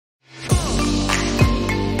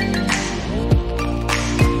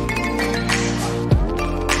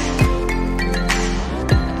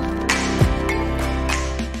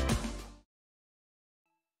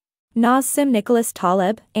Nassim Nicholas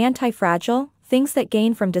Taleb, Antifragile, Things That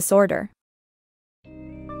Gain from Disorder.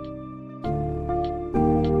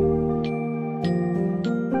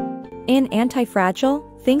 In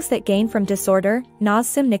Antifragile, Things That Gain from Disorder,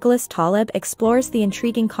 Nassim Nicholas Taleb explores the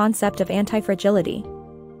intriguing concept of antifragility.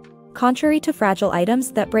 Contrary to fragile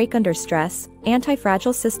items that break under stress,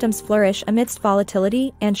 antifragile systems flourish amidst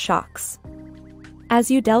volatility and shocks. As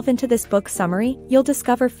you delve into this book summary, you'll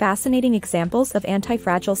discover fascinating examples of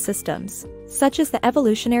antifragile systems, such as the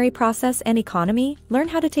evolutionary process and economy, learn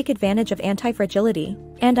how to take advantage of antifragility,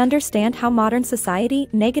 and understand how modern society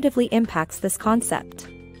negatively impacts this concept.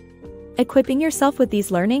 Equipping yourself with these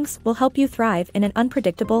learnings will help you thrive in an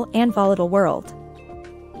unpredictable and volatile world.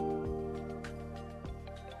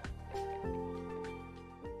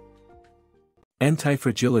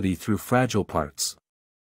 Antifragility through fragile parts.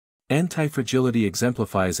 Antifragility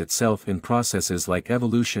exemplifies itself in processes like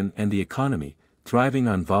evolution and the economy, thriving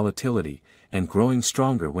on volatility, and growing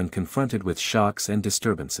stronger when confronted with shocks and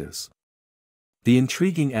disturbances. The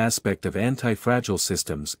intriguing aspect of antifragile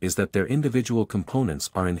systems is that their individual components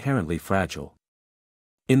are inherently fragile.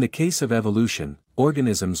 In the case of evolution,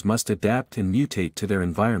 organisms must adapt and mutate to their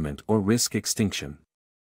environment or risk extinction.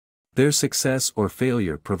 Their success or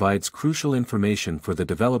failure provides crucial information for the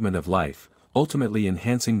development of life, ultimately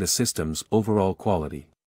enhancing the system's overall quality.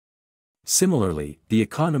 Similarly, the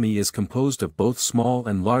economy is composed of both small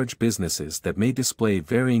and large businesses that may display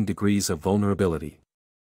varying degrees of vulnerability.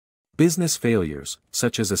 Business failures,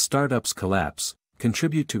 such as a startup's collapse,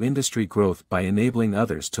 contribute to industry growth by enabling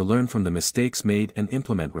others to learn from the mistakes made and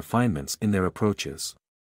implement refinements in their approaches.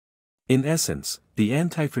 In essence, the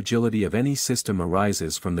antifragility of any system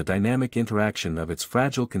arises from the dynamic interaction of its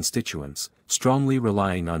fragile constituents, strongly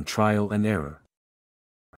relying on trial and error.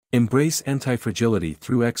 Embrace antifragility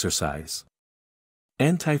through exercise.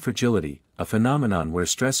 Antifragility, a phenomenon where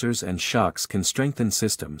stressors and shocks can strengthen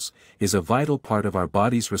systems, is a vital part of our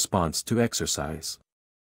body's response to exercise.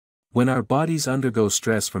 When our bodies undergo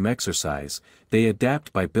stress from exercise, they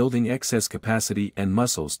adapt by building excess capacity and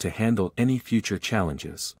muscles to handle any future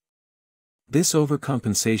challenges. This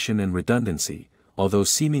overcompensation and redundancy, although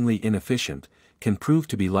seemingly inefficient, can prove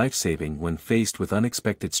to be life-saving when faced with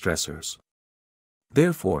unexpected stressors.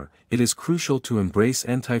 Therefore, it is crucial to embrace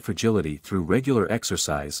antifragility through regular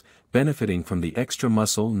exercise, benefiting from the extra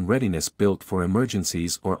muscle and readiness built for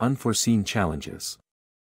emergencies or unforeseen challenges.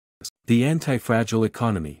 The Antifragile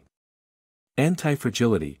Economy.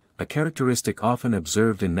 Antifragility, a characteristic often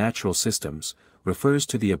observed in natural systems, refers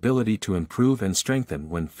to the ability to improve and strengthen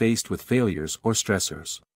when faced with failures or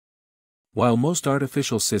stressors. While most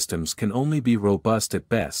artificial systems can only be robust at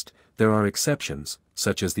best, there are exceptions,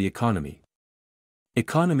 such as the economy.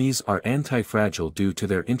 Economies are antifragile due to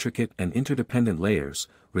their intricate and interdependent layers,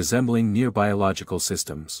 resembling near biological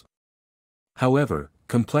systems. However,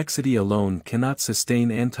 complexity alone cannot sustain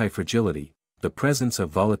antifragility, the presence of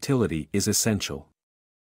volatility is essential.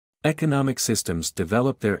 Economic systems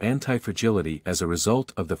develop their antifragility as a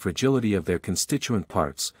result of the fragility of their constituent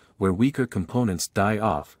parts, where weaker components die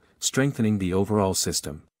off, strengthening the overall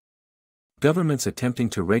system. Governments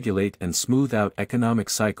attempting to regulate and smooth out economic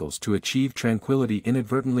cycles to achieve tranquility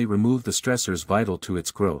inadvertently remove the stressors vital to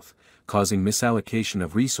its growth, causing misallocation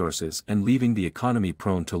of resources and leaving the economy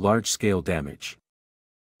prone to large-scale damage.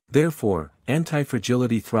 Therefore,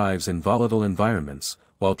 antifragility thrives in volatile environments,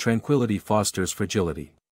 while tranquility fosters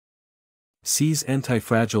fragility. Seize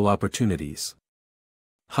antifragile opportunities.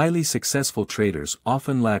 Highly successful traders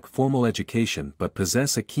often lack formal education but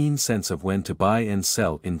possess a keen sense of when to buy and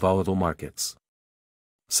sell in volatile markets.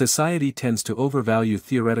 Society tends to overvalue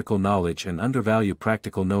theoretical knowledge and undervalue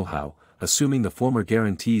practical know-how, assuming the former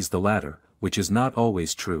guarantees the latter, which is not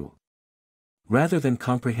always true. Rather than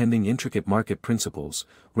comprehending intricate market principles,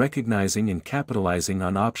 recognizing and capitalizing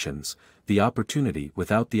on options, the opportunity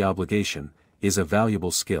without the obligation, is a valuable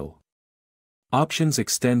skill. Options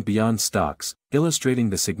extend beyond stocks, illustrating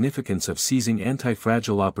the significance of seizing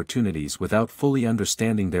antifragile opportunities without fully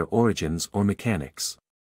understanding their origins or mechanics.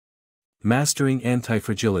 Mastering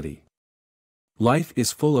antifragility. Life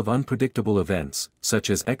is full of unpredictable events, such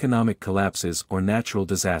as economic collapses or natural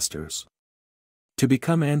disasters. To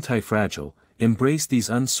become antifragile, embrace these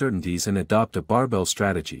uncertainties and adopt a barbell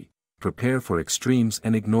strategy, prepare for extremes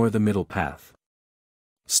and ignore the middle path.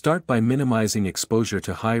 Start by minimizing exposure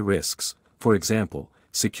to high risks. For example,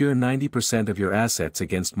 secure 90% of your assets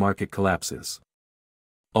against market collapses.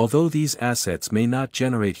 Although these assets may not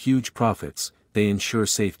generate huge profits, they ensure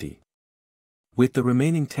safety. With the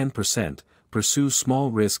remaining 10%, pursue small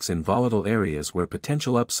risks in volatile areas where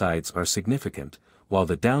potential upsides are significant, while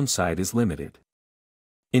the downside is limited.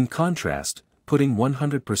 In contrast, putting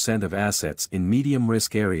 100% of assets in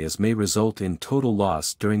medium-risk areas may result in total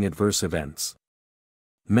loss during adverse events.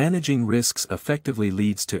 Managing risks effectively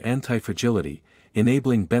leads to antifragility,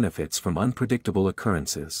 enabling benefits from unpredictable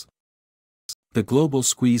occurrences. The global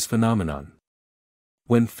squeeze phenomenon.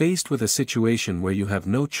 When faced with a situation where you have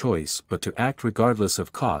no choice but to act regardless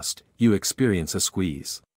of cost, you experience a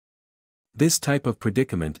squeeze. This type of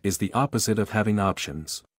predicament is the opposite of having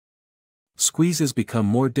options. Squeezes become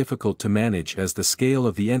more difficult to manage as the scale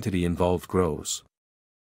of the entity involved grows.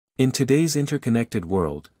 In today's interconnected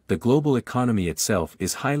world, the global economy itself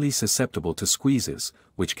is highly susceptible to squeezes,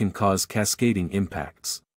 which can cause cascading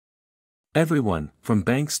impacts. Everyone, from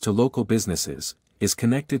banks to local businesses, is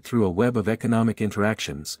connected through a web of economic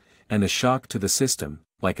interactions, and a shock to the system,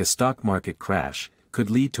 like a stock market crash, could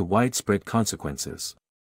lead to widespread consequences.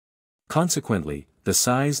 Consequently, the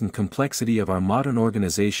size and complexity of our modern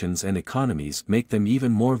organizations and economies make them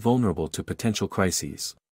even more vulnerable to potential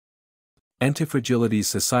crises. Antifragility's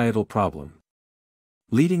societal problem.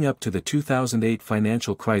 Leading up to the 2008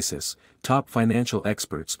 financial crisis, top financial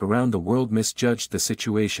experts around the world misjudged the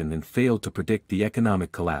situation and failed to predict the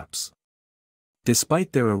economic collapse.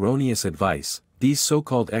 Despite their erroneous advice, these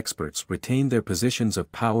so-called experts retained their positions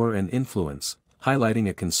of power and influence, highlighting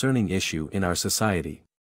a concerning issue in our society.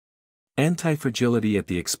 Antifragility at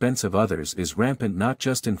the expense of others is rampant not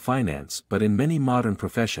just in finance but in many modern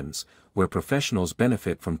professions, where professionals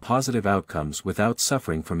benefit from positive outcomes without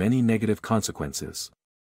suffering from any negative consequences.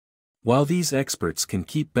 While these experts can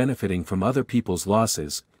keep benefiting from other people's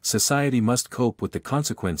losses, society must cope with the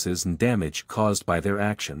consequences and damage caused by their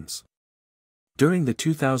actions. During the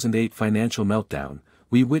 2008 financial meltdown,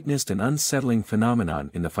 we witnessed an unsettling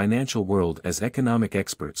phenomenon in the financial world as economic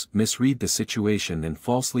experts misread the situation and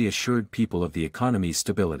falsely assured people of the economy's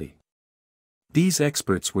stability. These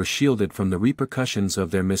experts were shielded from the repercussions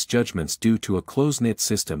of their misjudgments due to a close-knit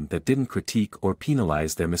system that didn't critique or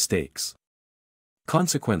penalize their mistakes.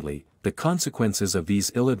 Consequently, the consequences of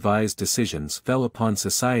these ill-advised decisions fell upon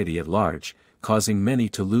society at large, causing many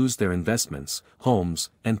to lose their investments, homes,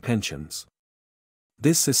 and pensions.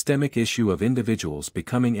 This systemic issue of individuals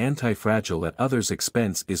becoming anti-fragile at others'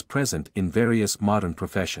 expense is present in various modern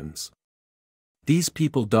professions. These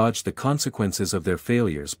people dodge the consequences of their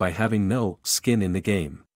failures by having no skin in the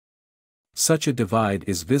game. Such a divide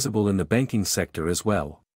is visible in the banking sector as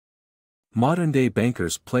well. Modern-day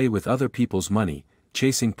bankers play with other people's money,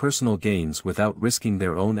 chasing personal gains without risking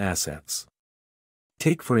their own assets.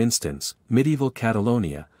 Take for instance, medieval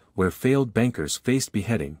Catalonia, where failed bankers faced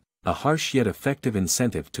beheading, a harsh yet effective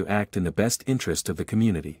incentive to act in the best interest of the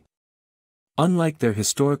community. Unlike their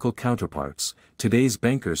historical counterparts, today's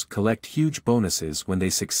bankers collect huge bonuses when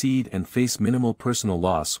they succeed and face minimal personal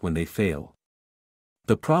loss when they fail.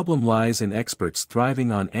 The problem lies in experts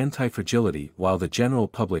thriving on antifragility while the general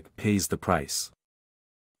public pays the price.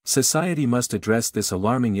 Society must address this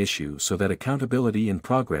alarming issue so that accountability and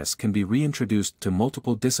progress can be reintroduced to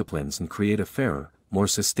multiple disciplines and create a fairer, more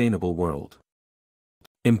sustainable world.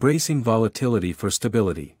 Embracing volatility for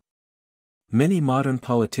stability. Many modern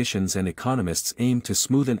politicians and economists aim to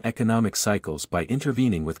smoothen economic cycles by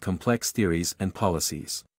intervening with complex theories and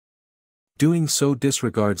policies. Doing so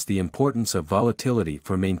disregards the importance of volatility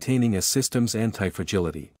for maintaining a system's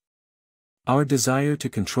antifragility. Our desire to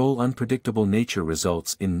control unpredictable nature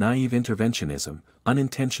results in naive interventionism,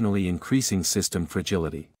 unintentionally increasing system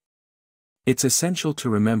fragility. It's essential to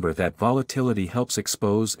remember that volatility helps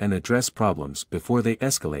expose and address problems before they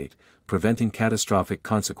escalate, preventing catastrophic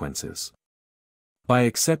consequences. By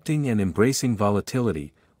accepting and embracing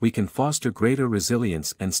volatility, we can foster greater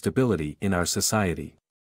resilience and stability in our society.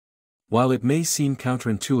 While it may seem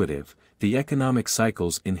counterintuitive, the economic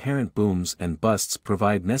cycle's inherent booms and busts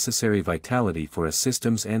provide necessary vitality for a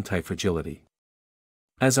system's antifragility.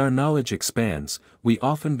 As our knowledge expands, we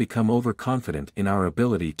often become overconfident in our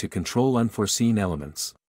ability to control unforeseen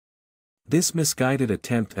elements. This misguided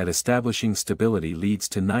attempt at establishing stability leads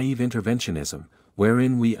to naive interventionism,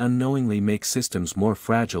 wherein we unknowingly make systems more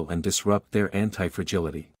fragile and disrupt their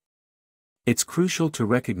antifragility. It's crucial to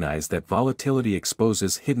recognize that volatility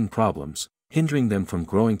exposes hidden problems, hindering them from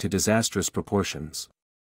growing to disastrous proportions.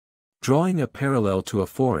 Drawing a parallel to a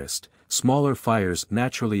forest, smaller fires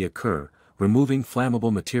naturally occur, removing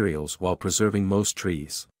flammable materials while preserving most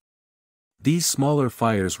trees. These smaller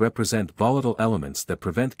fires represent volatile elements that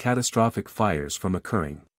prevent catastrophic fires from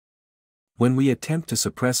occurring. When we attempt to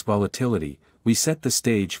suppress volatility, we set the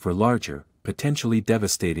stage for larger, potentially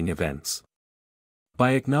devastating events.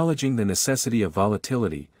 By acknowledging the necessity of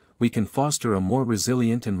volatility, we can foster a more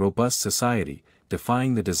resilient and robust society,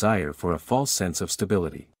 defying the desire for a false sense of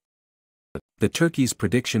stability. The turkey's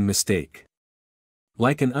prediction mistake.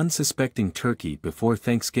 Like an unsuspecting turkey before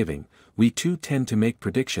Thanksgiving, we too tend to make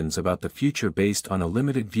predictions about the future based on a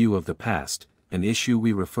limited view of the past, an issue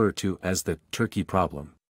we refer to as the turkey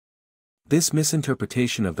problem. This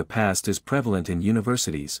misinterpretation of the past is prevalent in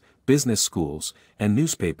universities, business schools, and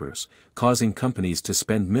newspapers, causing companies to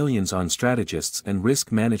spend millions on strategists and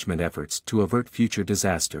risk management efforts to avert future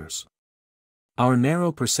disasters. Our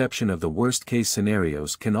narrow perception of the worst-case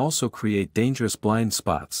scenarios can also create dangerous blind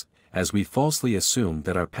spots, as we falsely assume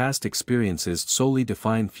that our past experiences solely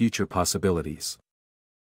define future possibilities.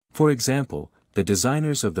 For example, the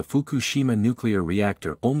designers of the Fukushima nuclear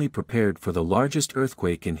reactor only prepared for the largest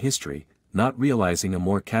earthquake in history, not realizing a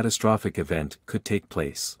more catastrophic event could take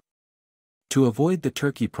place. To avoid the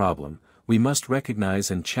turkey problem, we must recognize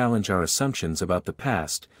and challenge our assumptions about the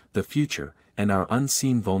past, the future, and our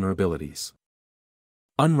unseen vulnerabilities.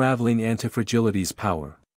 Unraveling antifragility's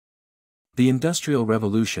power. The Industrial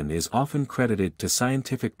Revolution is often credited to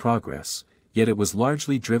scientific progress, yet it was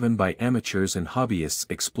largely driven by amateurs and hobbyists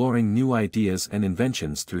exploring new ideas and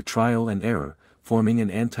inventions through trial and error, forming an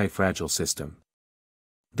anti-fragile system.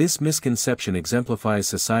 This misconception exemplifies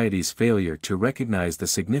society's failure to recognize the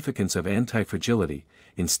significance of anti-fragility,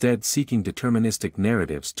 instead seeking deterministic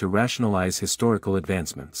narratives to rationalize historical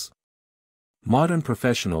advancements. Modern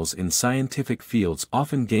professionals in scientific fields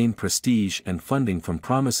often gain prestige and funding from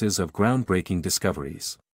promises of groundbreaking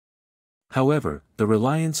discoveries. However, the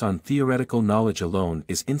reliance on theoretical knowledge alone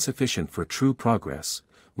is insufficient for true progress.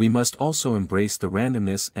 We must also embrace the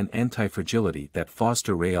randomness and anti-fragility that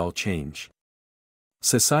foster real change.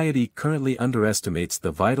 Society currently underestimates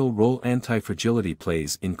the vital role anti-fragility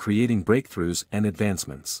plays in creating breakthroughs and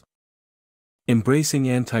advancements. Embracing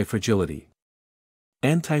anti-fragility.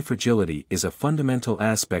 Anti-fragility is a fundamental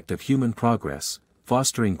aspect of human progress,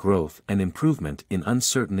 fostering growth and improvement in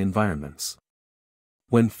uncertain environments.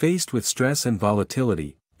 When faced with stress and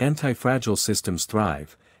volatility, anti-fragile systems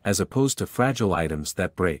thrive, as opposed to fragile items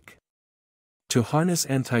that break. To harness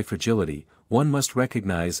anti-fragility, one must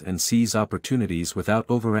recognize and seize opportunities without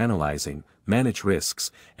overanalyzing, manage risks,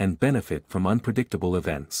 and benefit from unpredictable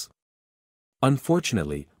events.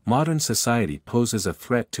 Unfortunately, modern society poses a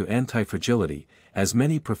threat to anti-fragility, as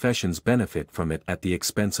many professions benefit from it at the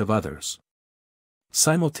expense of others.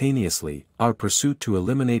 Simultaneously, our pursuit to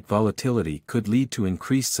eliminate volatility could lead to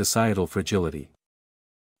increased societal fragility.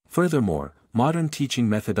 Furthermore, modern teaching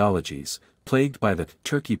methodologies, plagued by the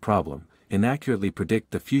turkey problem, inaccurately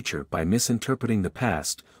predict the future by misinterpreting the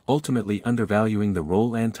past, ultimately undervaluing the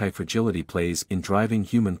role anti-fragility plays in driving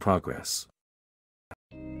human progress.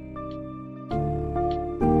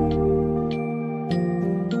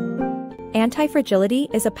 Antifragility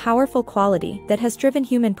is a powerful quality that has driven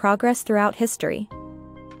human progress throughout history.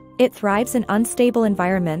 It thrives in unstable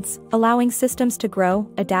environments, allowing systems to grow,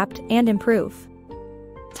 adapt, and improve.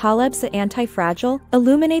 Taleb's Antifragile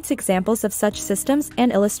illuminates examples of such systems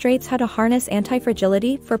and illustrates how to harness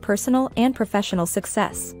antifragility for personal and professional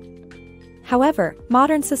success. However,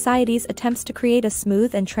 modern society's attempts to create a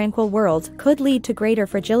smooth and tranquil world could lead to greater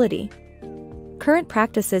fragility. Current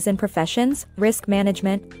practices in professions, risk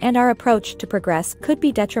management, and our approach to progress could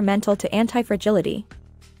be detrimental to antifragility.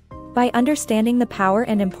 By understanding the power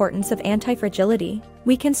and importance of antifragility,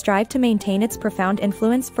 we can strive to maintain its profound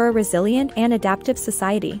influence for a resilient and adaptive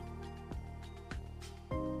society.